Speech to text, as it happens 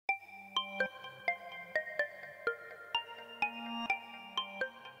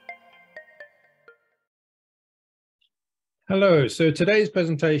Hello, so today's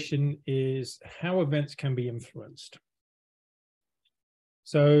presentation is how events can be influenced.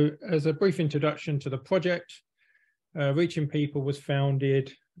 So as a brief introduction to the project, Reaching People was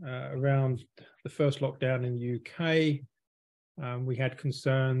founded around the first lockdown in the UK. We had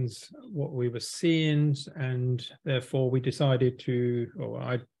concerns what we were seeing, and therefore we decided to, or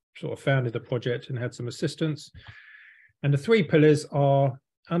I sort of founded the project and had some assistance. And the three pillars are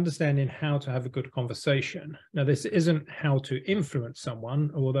understanding how to have a good conversation. Now, this isn't how to influence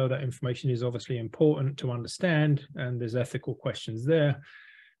someone, although that information is obviously important to understand, and there's ethical questions there.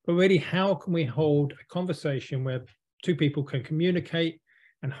 But really, how can we hold a conversation where two people can communicate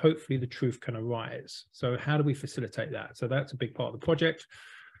and hopefully the truth can arise? So how do we facilitate that? So that's a big part of the project.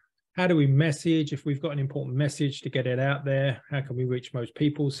 How do we message? If we've got an important message to get it out there, how can we reach most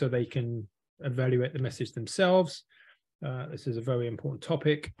people so they can evaluate the message themselves? This is a very important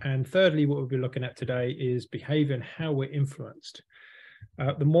topic. And thirdly, what we'll be looking at today is behavior and how we're influenced.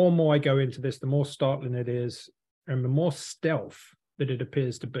 The more and more I go into this, the more startling it is, and the more stealth that it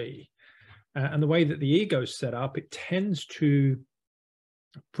appears to be. And the way that the ego is set up, it tends to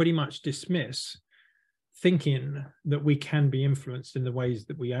pretty much dismiss thinking that we can be influenced in the ways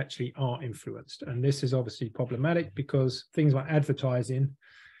that we actually are influenced. And this is obviously problematic because things like advertising,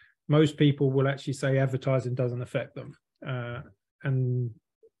 most people will actually say advertising doesn't affect them. And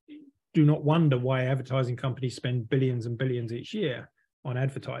do not wonder why advertising companies spend billions and billions each year on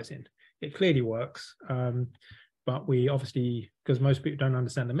advertising. It clearly works, but we obviously, because most people don't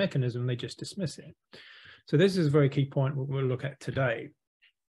understand the mechanism, they just dismiss it. So this is a very key point we'll look at today.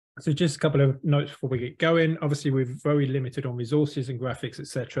 So just a couple of notes before we get going. Obviously, we're very limited on resources and graphics,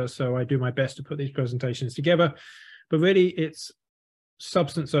 etc. So I do my best to put these presentations together, but really it's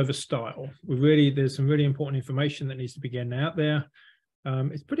substance over style. There's some really important information that needs to be getting out there.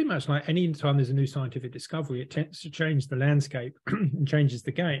 It's pretty much like any time there's a new scientific discovery, it tends to change the landscape and changes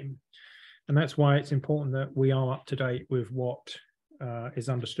the game. And that's why it's important that we are up to date with what is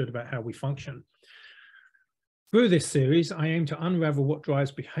understood about how we function. Through this series, I aim to unravel what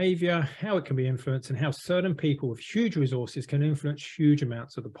drives behavior, how it can be influenced, and how certain people with huge resources can influence huge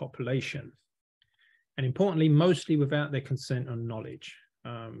amounts of the population. And importantly, mostly without their consent or knowledge.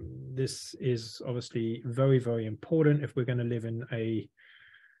 This is obviously very, very important if we're going to live in a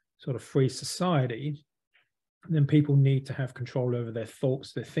sort of free society. Then people need to have control over their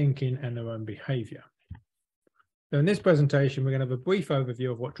thoughts, their thinking, and their own behavior. So in this presentation, we're going to have a brief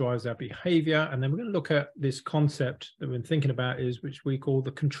overview of what drives our behavior, and then we're going to look at this concept that we've been thinking about, which we call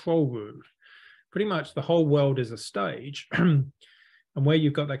the control room. Pretty much the whole world is a stage. And where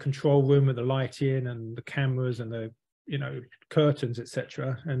you've got that control room with the lighting and the cameras and the, curtains,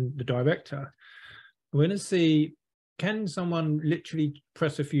 etc., and the director, we're going to see, can someone literally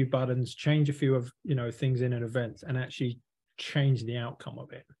press a few buttons, change a few of, things in an event and actually change the outcome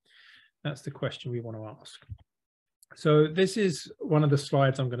of it? That's the question we want to ask. So this is one of the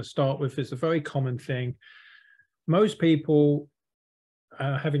slides I'm going to start with. It's a very common thing. Most people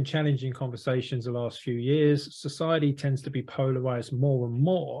having challenging conversations the last few years. Society tends to be polarized more and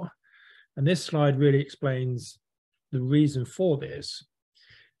more. And this slide really explains the reason for this.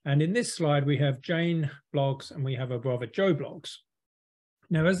 And in this slide, we have Jane blogs and we have her brother Joe blogs.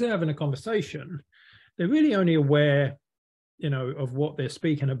 Now, as they're having a conversation, they're really only aware, of what they're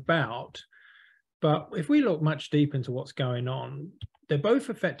speaking about. But if we look much deeper into what's going on, they're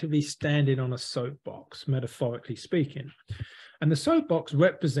both effectively standing on a soapbox, metaphorically speaking. And the soapbox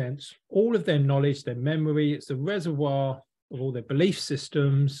represents all of their knowledge, their memory. It's the reservoir of all their belief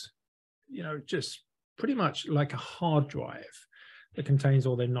systems, just pretty much like a hard drive that contains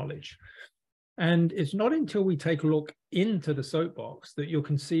all their knowledge. And it's not until we take a look into the soapbox that you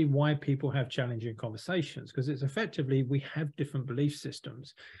can see why people have challenging conversations, because it's effectively, we have different belief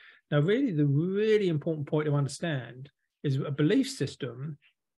systems. Now, really, the really important point to understand is a belief system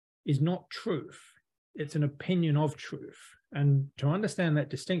is not truth. It's an opinion of truth. And to understand that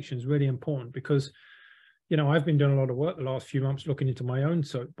distinction is really important because, I've been doing a lot of work the last few months looking into my own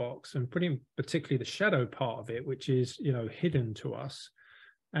soapbox and particularly the shadow part of it, which is, hidden to us.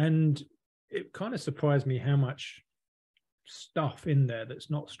 And it kind of surprised me how much stuff in there that's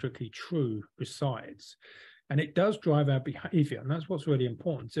not strictly true resides. And it does drive our behavior. And that's what's really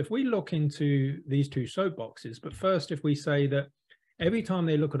important. So if we look into these two soapboxes, but first, if we say that every time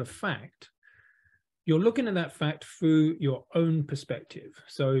they look at a fact, you're looking at that fact through your own perspective.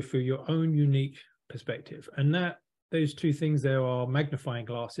 So through your own unique perspective. And those two things there are magnifying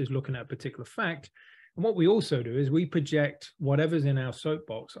glasses looking at a particular fact. And what we also do is we project whatever's in our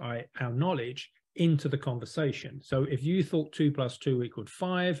soapbox, our knowledge, into the conversation. So if you thought 2 + 2 =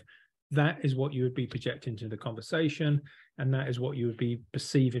 5, that is what you would be projecting to the conversation. and that is what you would be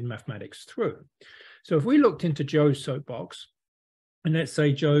perceiving mathematics through. So if we looked into Joe's soapbox, and let's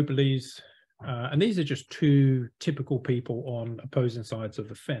say Joe believes, and these are just two typical people on opposing sides of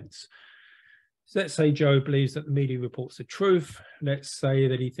the fence. So let's say Joe believes that the media reports the truth. Let's say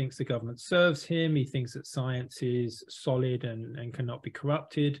that he thinks the government serves him. He thinks that science is solid and cannot be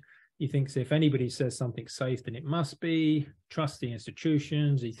corrupted. He thinks if anybody says something safe, then it must be. Trusts the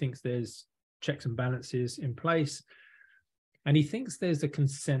institutions. He thinks there's checks and balances in place. And he thinks there's a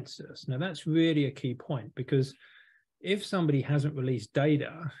consensus. Now, that's really a key point, because if somebody hasn't released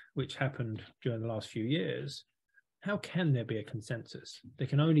data, which happened during the last few years, how can there be a consensus? There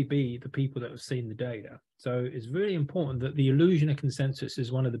can only be the people that have seen the data. So it's really important that the illusion of consensus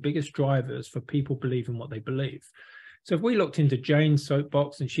is one of the biggest drivers for people believing what they believe. So if we looked into Jane's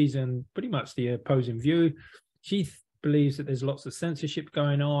soapbox, and she's in pretty much the opposing view, she believes that there's lots of censorship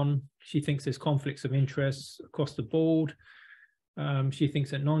going on. She thinks there's conflicts of interests across the board. She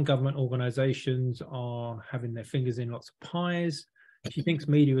thinks that non-government organizations are having their fingers in lots of pies. She thinks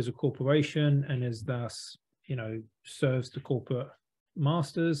media is a corporation and is thus, you know, serves the corporate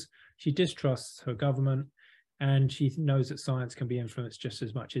masters. She distrusts her government, and she knows that science can be influenced just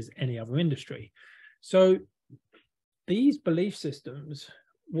as much as any other industry. So these belief systems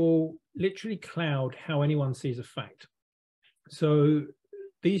will literally cloud how anyone sees a fact. So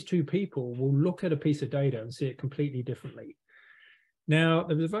these two people will look at a piece of data and see it completely differently. Now,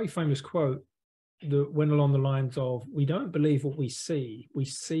 there was a very famous quote that went along the lines of, we don't believe what we see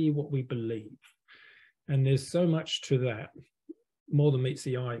what we believe. And there's so much to that, more than meets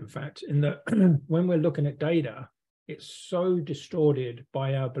the eye, in fact, in that when we're looking at data, it's so distorted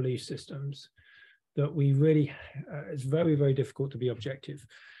by our belief systems that we really, it's very, very difficult to be objective.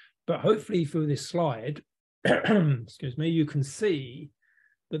 But hopefully through this slide, excuse me, you can see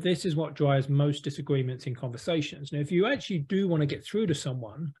that this is what drives most disagreements in conversations. Now, if you actually do want to get through to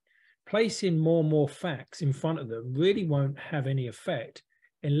someone, placing more and more facts in front of them really won't have any effect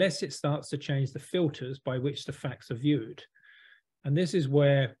unless it starts to change the filters by which the facts are viewed. And this is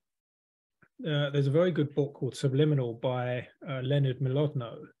where there's a very good book called Subliminal by Leonard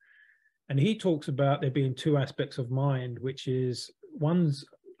Milodno. And he talks about there being two aspects of mind, which is one's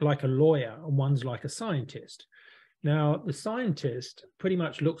like a lawyer and one's like a scientist. Now, the scientist pretty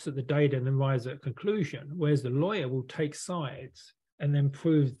much looks at the data and then arrives at a conclusion, whereas the lawyer will take sides and then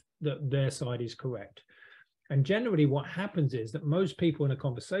prove that their side is correct. And generally what happens is that most people in a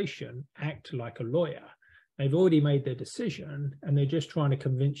conversation act like a lawyer. They've already made their decision and they're just trying to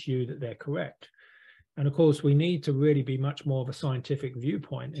convince you that they're correct. And of course, we need to really be much more of a scientific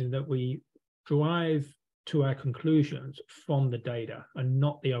viewpoint in that we drive to our conclusions from the data and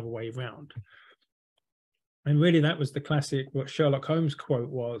not the other way around. And really, that was the classic, what Sherlock Holmes quote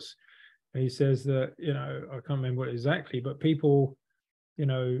was. He says that, you know, I can't remember what exactly, but people, you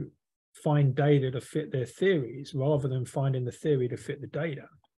know, find data to fit their theories rather than finding the theory to fit the data.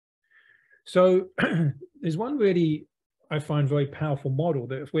 So there's one really, I find, very powerful model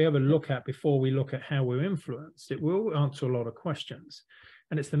that if we ever look at before we look at how we're influenced, it will answer a lot of questions.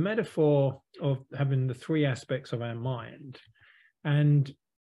 And it's the metaphor of having the three aspects of our mind. And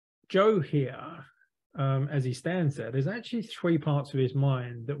Joe here, as he stands there, there's actually three parts of his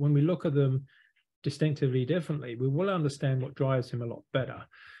mind that when we look at them distinctively differently, we will understand what drives him a lot better.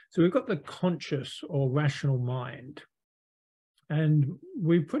 So we've got the conscious or rational mind. And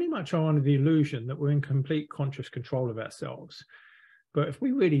we pretty much are under the illusion that we're in complete conscious control of ourselves. But if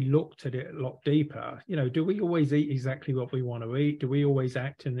we really looked at it a lot deeper, you know, do we always eat exactly what we want to eat? Do we always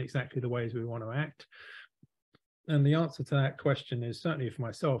act in exactly the ways we want to act? And the answer to that question is, certainly for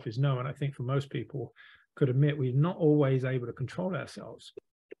myself, is no. And I think for most people could admit we're not always able to control ourselves.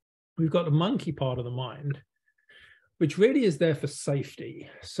 We've got the monkey part of the mind, which really is there for safety.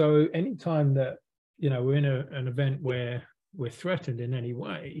 So anytime that, you know, we're in an event where we're threatened in any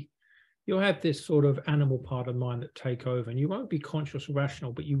way, you'll have this sort of animal part of mind that take over, and you won't be conscious or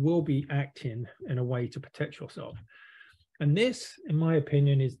rational, but you will be acting in a way to protect yourself. And this, in my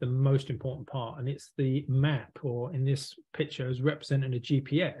opinion, is the most important part. And it's the map, or in this picture is representing a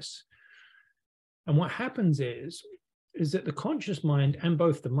GPS. And what happens is that the conscious mind and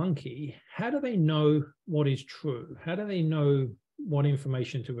both the monkey, how do they know what is true? How do they know what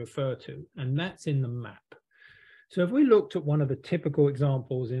information to refer to? And that's in the map. So if we looked at one of the typical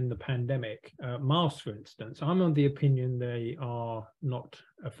examples in the pandemic, masks, for instance, I'm of the opinion they are not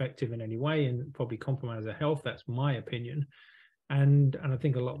effective in any way and probably compromise their health. That's my opinion. And I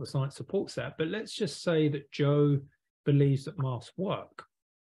think a lot of the science supports that. But let's just say that Joe believes that masks work.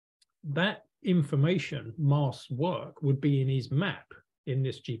 That information, masks work, would be in his map in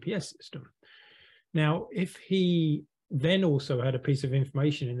this GPS system. Now, if he then also had a piece of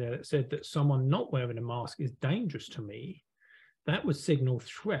information in there that said that someone not wearing a mask is dangerous to me, that would signal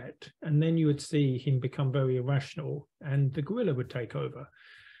threat. And then you would see him become very irrational and the gorilla would take over.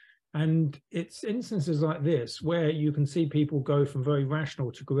 And it's instances like this where you can see people go from very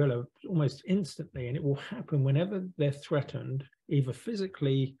rational to gorilla almost instantly. And it will happen whenever they're threatened, either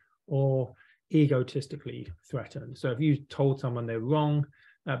physically or egotistically threatened. So if you told someone they're wrong,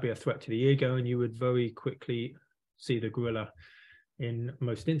 that'd be a threat to the ego, and you would very quickly see the gorilla in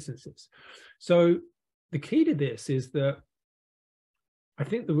most instances. So the key to this is that I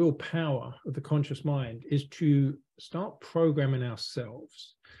think the real power of the conscious mind is to start programming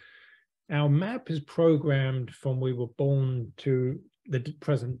ourselves. Our map is programmed from we were born to the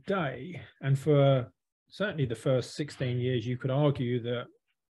present day. And for certainly the first 16 years, you could argue that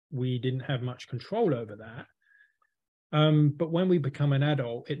we didn't have much control over that. But when we become an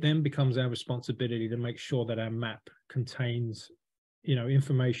adult, it then becomes our responsibility to make sure that our map contains,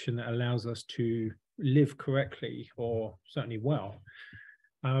 information that allows us to live correctly or certainly well.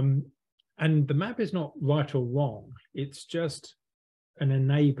 And the map is not right or wrong. It's just an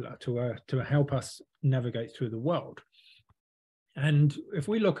enabler to help us navigate through the world. And if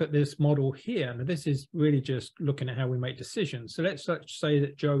we look at this model here, and this is really just looking at how we make decisions. So let's say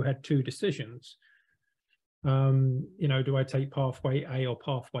that Joe had two decisions. Do I take pathway A or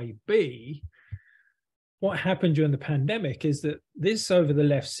pathway B? What happened during the pandemic is that this over the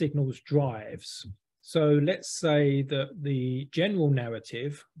left signals drives. So let's say that the general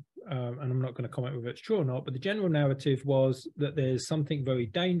narrative, and I'm not going to comment whether it's true or not, but the general narrative was that there's something very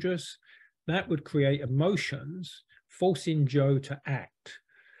dangerous that would create emotions, forcing Joe to act.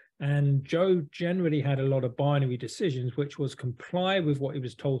 And Joe generally had a lot of binary decisions, which was comply with what he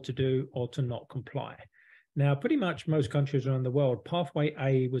was told to do or to not comply. Now, pretty much most countries around the world, pathway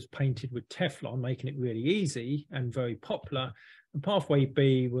A was painted with Teflon, making it really easy and very popular. And pathway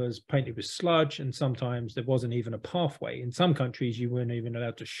B was painted with sludge, and sometimes there wasn't even a pathway. In some countries, you weren't even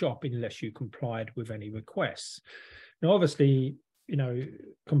allowed to shop unless you complied with any requests. Now, obviously,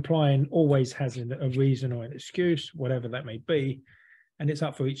 complying always has a reason or an excuse, whatever that may be. And it's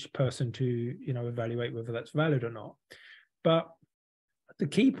up for each person to, evaluate whether that's valid or not. But the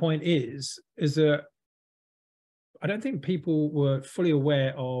key point is that I don't think people were fully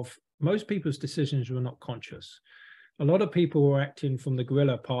aware of, most people's decisions were not conscious. A lot of people were acting from the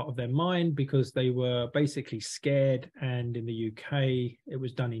gorilla part of their mind because they were basically scared. And in the UK, it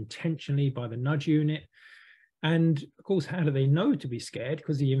was done intentionally by the nudge unit. And of course, how do they know to be scared?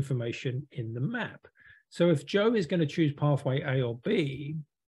 Because the information in the map. So if Joe is going to choose pathway A or B,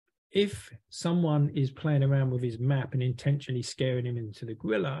 if someone is playing around with his map and intentionally scaring him into the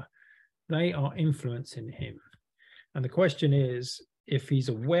gorilla, they are influencing him. And the question is, if he's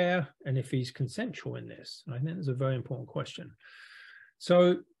aware and if he's consensual in this. And I think that's a very important question.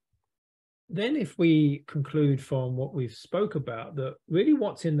 So then if we conclude from what we've spoke about, that really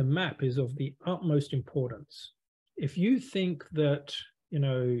what's in the map is of the utmost importance. If you think that,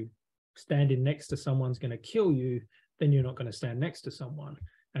 standing next to someone's going to kill you, then you're not going to stand next to someone.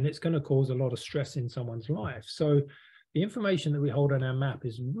 And it's going to cause a lot of stress in someone's life. So the information that we hold on our map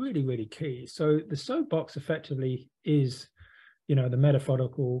is really, really key. So the soapbox effectively is, the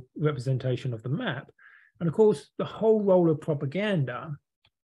metaphorical representation of the map. And of course, the whole role of propaganda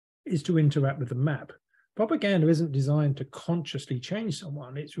is to interact with the map. Propaganda isn't designed to consciously change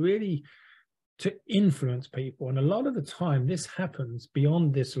someone. It's really to influence people. And a lot of the time, this happens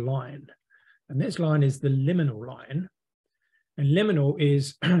beyond this line. And this line is the liminal line. And liminal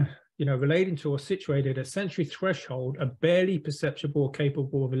is, relating to or situated at a sensory threshold, are barely perceptible or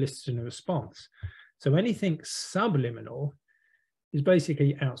capable of eliciting a response. So anything subliminal is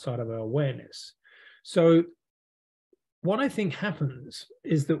basically outside of our awareness. So what I think happens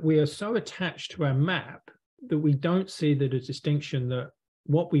is that we are so attached to our map that we don't see the distinction that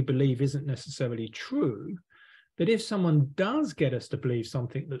what we believe isn't necessarily true, that if someone does get us to believe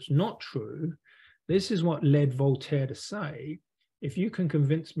something that's not true, this is what led Voltaire to say, if you can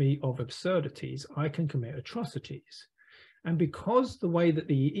convince me of absurdities, I can commit atrocities. And because the way that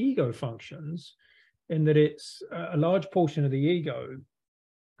the ego functions, in that it's a large portion of the ego,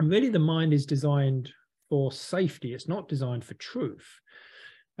 and really the mind is designed for safety, it's not designed for truth.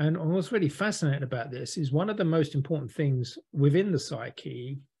 And what's really fascinating about this is one of the most important things within the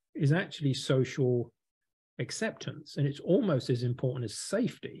psyche is actually social acceptance, and it's almost as important as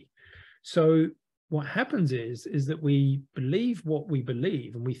safety. So what happens is that we believe what we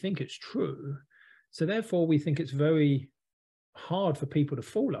believe and we think it's true. So therefore we think it's very hard for people to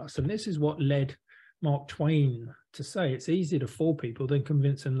fool us. And this is what led Mark Twain to say it's easier to fool people than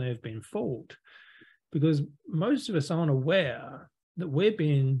convince them they've been fooled. because most of us aren't aware that we're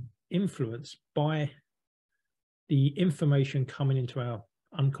being influenced by the information coming into our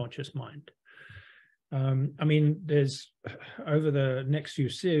unconscious mind. I mean, there's, over the next few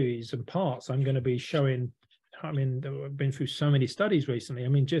series and parts, I'm going to be showing, I mean, I've been through so many studies recently. I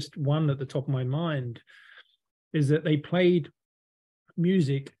mean, just one at the top of my mind is that they played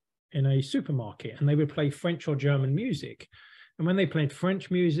music in a supermarket, and they would play French or German music. And when they played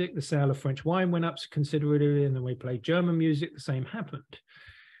French music, the sale of French wine went up considerably, and then we played German music, the same happened.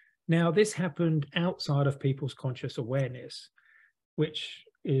 Now, this happened outside of people's conscious awareness, which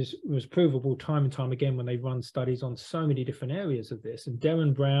was provable time and time again when they run studies on so many different areas of this. And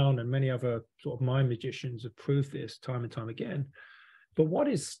Darren Brown and many other sort of mind magicians have proved this time and time again. But what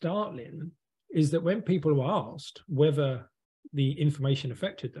is startling is that when people are asked whether the information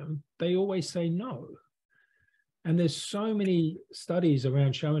affected them, they always say no. And there's so many studies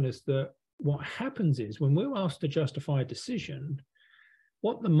around showing us that what happens is when we're asked to justify a decision,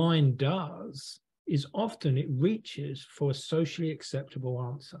 what the mind does is often it reaches for a socially acceptable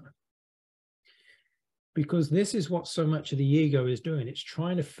answer. Because this is what so much of the ego is doing. It's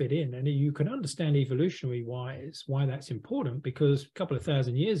trying to fit in. And you can understand evolutionary wise why that's important, because a couple of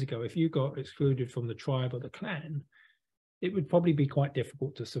thousand years ago, if you got excluded from the tribe or the clan, it would probably be quite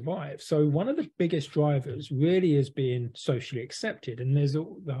difficult to survive. So one of the biggest drivers really is being socially accepted. And there's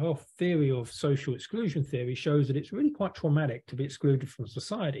the whole theory of social exclusion theory shows that it's really quite traumatic to be excluded from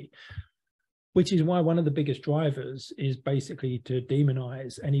society, which is why one of the biggest drivers is basically to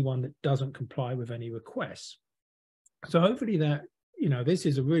demonize anyone that doesn't comply with any requests. So hopefully that, you know, this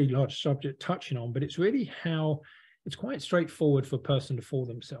is a really large subject touching on, but it's really how it's quite straightforward for a person to fool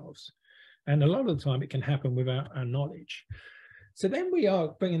themselves. And a lot of the time it can happen without our knowledge. So then we are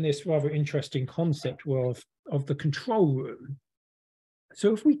bringing this rather interesting concept of the control room.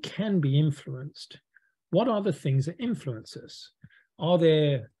 So if we can be influenced, what are the things that influence us? Are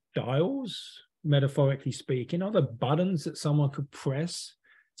there dials, metaphorically speaking? Are there buttons that someone could press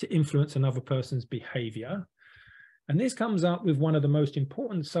to influence another person's behavior? And this comes up with one of the most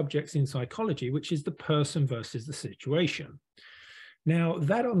important subjects in psychology, which is the person versus the situation. Now,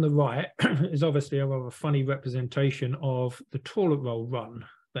 that on the right is obviously a rather funny representation of the toilet roll run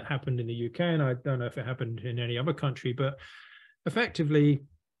that happened in the UK. And I don't know if it happened in any other country, but effectively,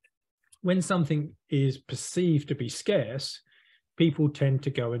 when something is perceived to be scarce, people tend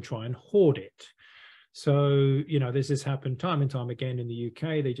to go and try and hoard it. So, you know, this has happened time and time again in the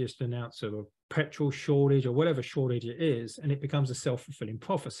UK. They just announce a petrol shortage or whatever shortage it is, and it becomes a self-fulfilling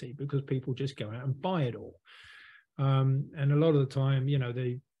prophecy because people just go out and buy it all. And a lot of the time, you know,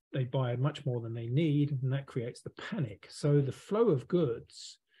 they buy much more than they need, and that creates the panic. So the flow of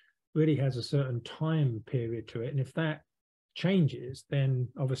goods really has a certain time period to it. And if that changes, then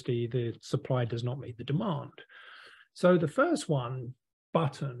obviously the supply does not meet the demand. So the first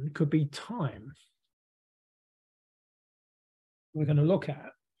button could be time. We're going to look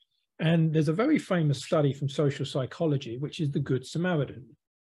at. And there's a very famous study from social psychology, which is the Good Samaritan,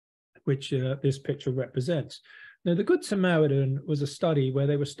 which this picture represents. Now, the Good Samaritan was a study where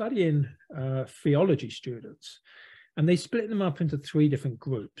they were studying theology students, and they split them up into 3 different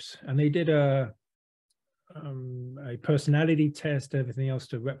groups. And they did a personality test, everything else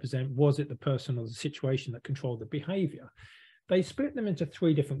to represent, was it the person or the situation that controlled the behavior? They split them into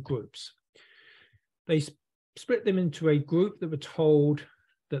 3 different groups. They split them into a group that were told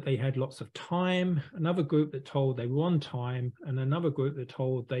that they had lots of time, another group that told they were on time, and another group that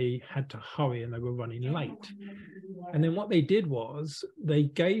told they had to hurry and they were running late. And then what they did was they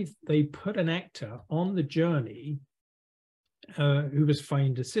put an actor on the journey who was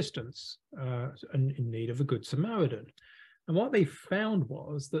feigned assistance in need of a Good Samaritan. And what they found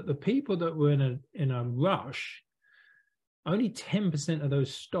was that the people that were in a rush, only 10% of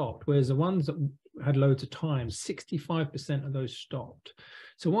those stopped, whereas the ones that had loads of time, 65% of those stopped.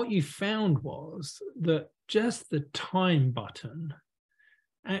 So what you found was that just the time button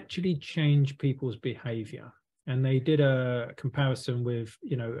actually changed people's behavior. And they did a comparison with,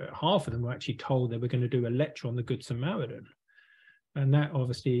 you know, half of them were actually told they were going to do a lecture on the Good Samaritan. And that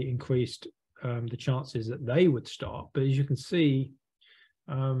obviously increased the chances that they would stop. But as you can see,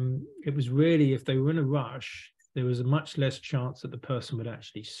 it was really, if they were in a rush, there was a much less chance that the person would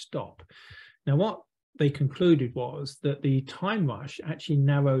actually stop. Now, what they concluded was that the time rush actually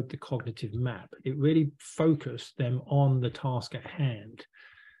narrowed the cognitive map. It really focused them on the task at hand.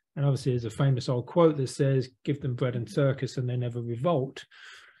 And obviously, there's a famous old quote that says, give them bread and circus and they never revolt,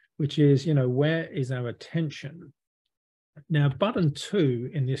 which is, you know, where is our attention? Now, button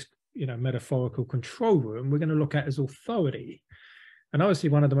 2 in this, you know, metaphorical control room, we're going to look at as authority. And obviously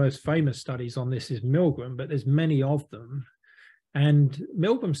one of the most famous studies on this is Milgram, but there's many of them. And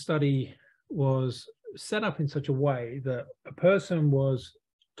Milgram's study was set up in such a way that a person was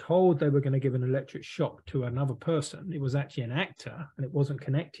told they were going to give an electric shock to another person. It was actually an actor and it wasn't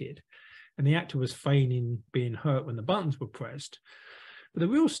connected. And the actor was feigning being hurt when the buttons were pressed. But the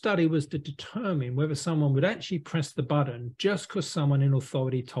real study was to determine whether someone would actually press the button just because someone in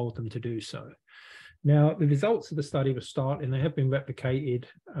authority told them to do so. Now, the results of the study were startling. They have been replicated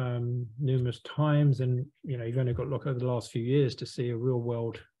numerous times, and you've only got to look over the last few years to see a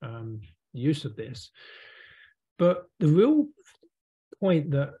real-world use of this. But the real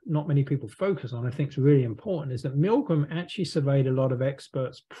point that not many people focus on, I think is really important, is that Milgram actually surveyed a lot of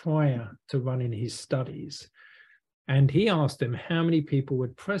experts prior to running his studies. And he asked them how many people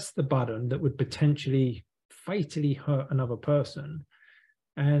would press the button that would potentially fatally hurt another person.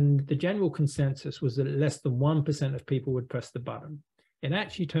 And the general consensus was that less than 1% of people would press the button. It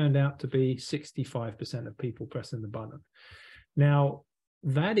actually turned out to be 65% of people pressing the button. Now,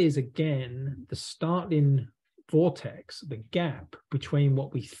 that is, again, the startling vortex, the gap between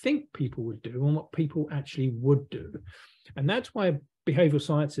what we think people would do and what people actually would do. And that's why behavioral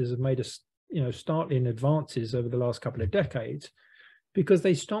sciences have made us, startling advances over the last couple of decades, because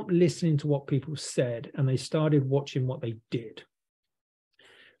they stopped listening to what people said and they started watching what they did.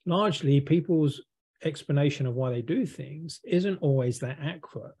 Largely, people's explanation of why they do things isn't always that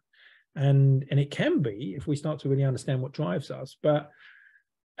accurate. And it can be if we start to really understand what drives us. But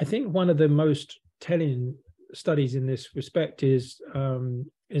I think one of the most telling studies in this respect is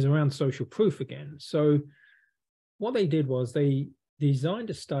around social proof again. So what they did was they designed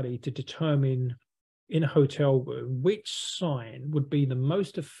a study to determine in a hotel room which sign would be the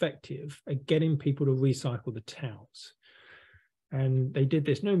most effective at getting people to recycle the towels. And they did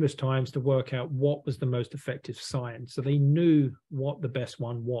this numerous times to work out what was the most effective sign. So they knew what the best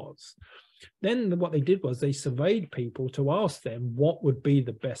one was. Then what they did was they surveyed people to ask them what would be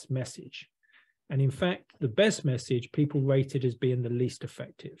the best message. And in fact, the best message people rated as being the least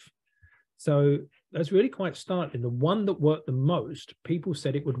effective. So that's really quite startling. The one that worked the most, people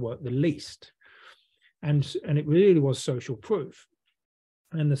said it would work the least. And it really was social proof.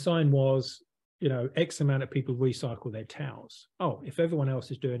 And the sign was, X amount of people recycle their towels. Oh, if everyone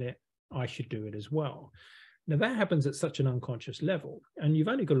else is doing it, I should do it as well. Now that happens at such an unconscious level, and you've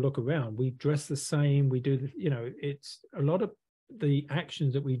only got to look around. We dress the same. We do, it's a lot of the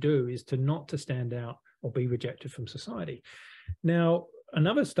actions that we do is not to stand out or be rejected from society. Now,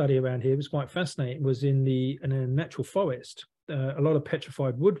 another study around here was quite fascinating. Was in a natural forest. A lot of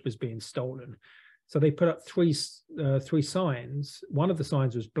petrified wood was being stolen. So they put up three signs. One of the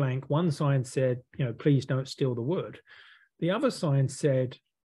signs was blank. One sign said, please don't steal the wood. The other sign said,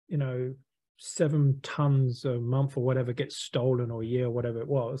 7 tons a month or whatever gets stolen, or a year, or whatever it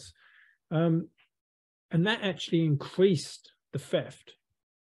was. And that actually increased the theft.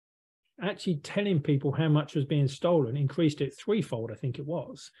 Actually telling people how much was being stolen increased it threefold, I think it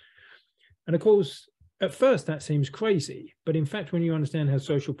was. And of course, at first, that seems crazy, but in fact, when you understand how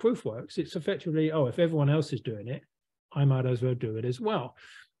social proof works, it's effectively, if everyone else is doing it, I might as well do it as well.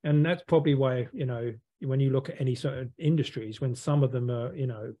 And that's probably why, when you look at any sort of industries, when some of them are,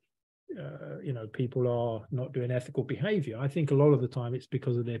 people are not doing ethical behavior, I think a lot of the time it's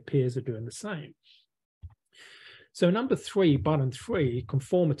because of their peers are doing the same. So number 3, button 3,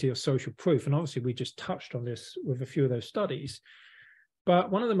 conformity of social proof. And obviously, we just touched on this with a few of those studies.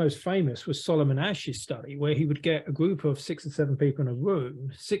 But one of the most famous was Solomon Ash's study, where he would get a group of 6 or 7 people in a room.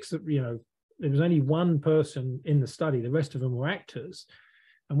 There was only one person in the study. The rest of them were actors.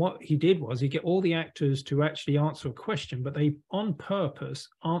 And what he did was he'd get all the actors to actually answer a question, but they, on purpose,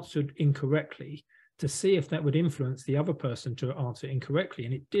 answered incorrectly to see if that would influence the other person to answer incorrectly.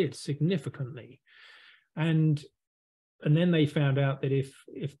 And it did significantly. And then they found out that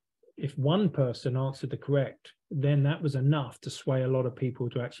if one person answered the correct, then that was enough to sway a lot of people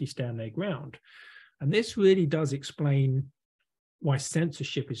to actually stand their ground. And this really does explain why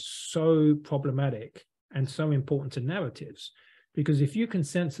censorship is so problematic and so important to narratives. Because if you can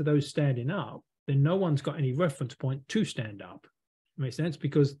censor those standing up, then no one's got any reference point to stand up. Makes sense?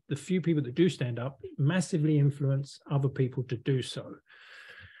 Because the few people that do stand up massively influence other people to do so.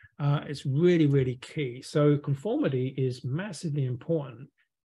 It's really, really key. So conformity is massively important.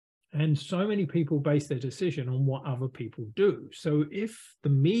 And so many people base their decision on what other people do. So if the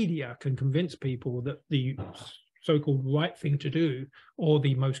media can convince people that the so-called right thing to do, or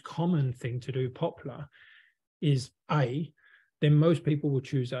the most common thing to do, popular, is A, then most people will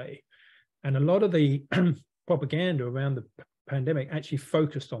choose A. And a lot of the propaganda around the pandemic actually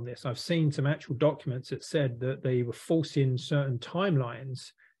focused on this. I've seen some actual documents that said that they were forcing certain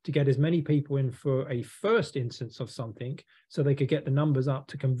timelines to get as many people in for a first instance of something so they could get the numbers up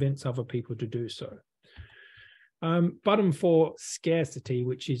to convince other people to do so. Button for scarcity,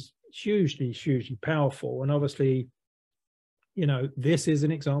 which is hugely, hugely powerful. And obviously, you know, this is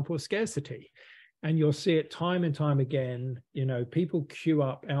an example of scarcity. And you'll see it time and time again. You know, people queue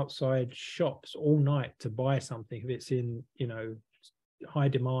up outside shops all night to buy something if it's in, you know, high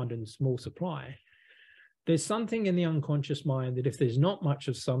demand and small supply. There's something in the unconscious mind that if there's not much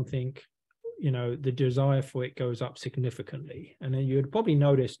of something, you know, the desire for it goes up significantly. And then you had probably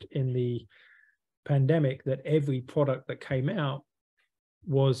noticed in the pandemic that every product that came out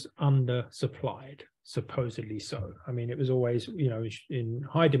was undersupplied, supposedly so. I mean, it was always, you know, in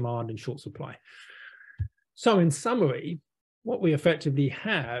high demand and short supply. So in summary, what we effectively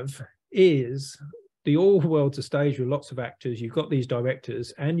have is the all world's a stage with lots of actors. You've got these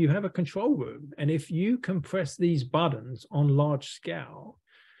directors and you have a control room. And if you can press these buttons on large scale,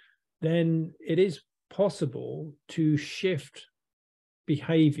 then it is possible to shift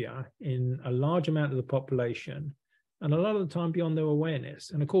behavior in a large amount of the population, and a lot of the time beyond their awareness.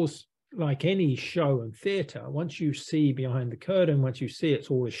 And of course, like any show and theater, once you see behind the curtain, once you see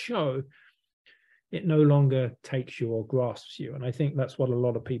it's all a show, it no longer takes you or grasps you. And I think that's what a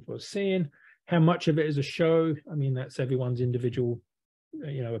lot of people are seeing. How much of it is a show? I mean, that's everyone's individual,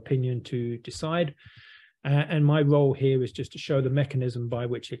 you know, opinion to decide. And my role here is just to show the mechanism by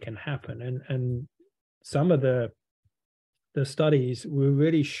which it can happen. And some of the studies will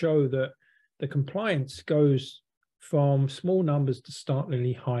really show that the compliance goes from small numbers to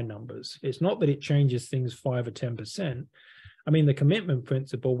startlingly high numbers. It's not that it changes things 5 or 10%. I mean, the commitment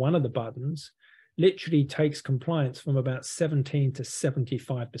principle, one of the buttons, literally takes compliance from about 17 to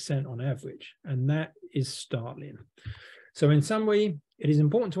 75% on average. And that is startling. So in summary, it is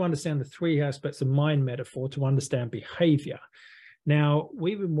important to understand the 3 aspects of mind metaphor to understand behavior. Now,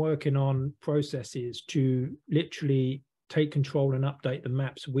 we've been working on processes to literally take control and update the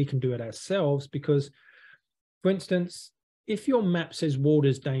maps. We can do it ourselves because, for instance, if your map says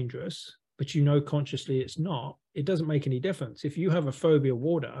water's dangerous, but you know consciously it's not, it doesn't make any difference. If you have a phobia of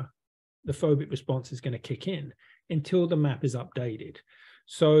water, the phobic response is going to kick in until the map is updated.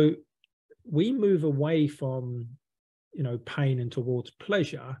 So we move away from, you know, pain and towards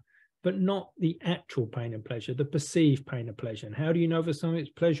pleasure, but not the actual pain and pleasure, the perceived pain and pleasure. And how do you know if something's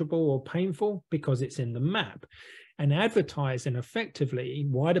pleasurable or painful? Because it's in the map. And advertising effectively,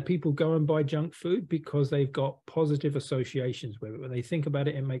 why do people go and buy junk food? Because they've got positive associations with it. When they think about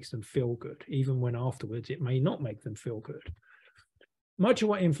it, it makes them feel good, even when afterwards it may not make them feel good. Much of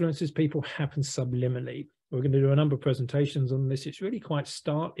what influences people happens subliminally. We're going to do a number of presentations on this. It's really quite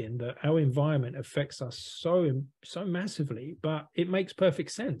startling that our environment affects us so massively, but it makes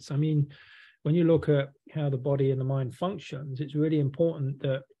perfect sense. I mean, when you look at how the body and the mind functions, it's really important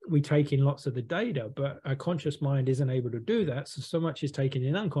that we take in lots of the data, but our conscious mind isn't able to do that. So much is taken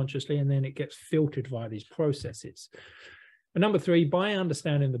in unconsciously, and then it gets filtered via these processes. And number 3, by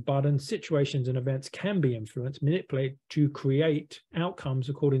understanding the buttons, situations and events can be influenced, manipulated to create outcomes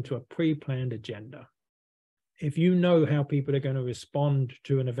according to a pre-planned agenda. If you know how people are going to respond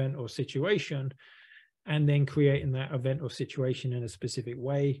to an event or situation, and then creating that event or situation in a specific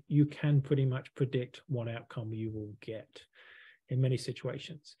way, you can pretty much predict what outcome you will get in many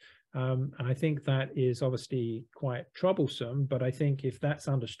situations. And I think that is obviously quite troublesome, but I think if that's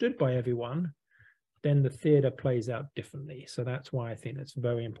understood by everyone, then the theater plays out differently. So that's why I think it's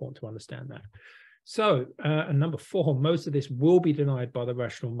very important to understand that. So, and number 4, most of this will be denied by the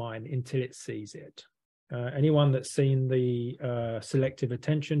rational mind until it sees it. Anyone that's seen the selective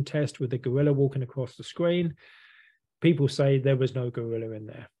attention test with the gorilla walking across the screen, people say there was no gorilla in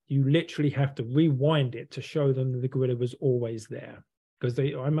there. You literally have to rewind it to show them that the gorilla was always there. Because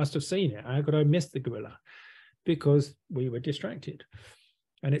I must have seen it. How could I miss the gorilla? Because we were distracted.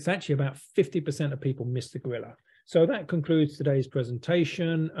 And it's actually about 50% of people miss the gorilla. So that concludes today's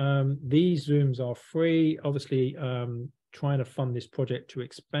presentation. These Zooms are free. Obviously, trying to fund this project to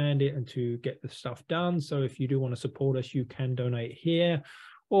expand it and to get the stuff done. So if you do want to support us, you can donate here.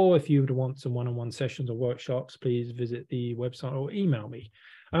 Or if you would want some one-on-one sessions or workshops, please visit the website or email me.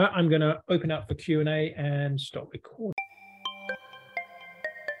 I'm going to open up for Q&A and stop recording.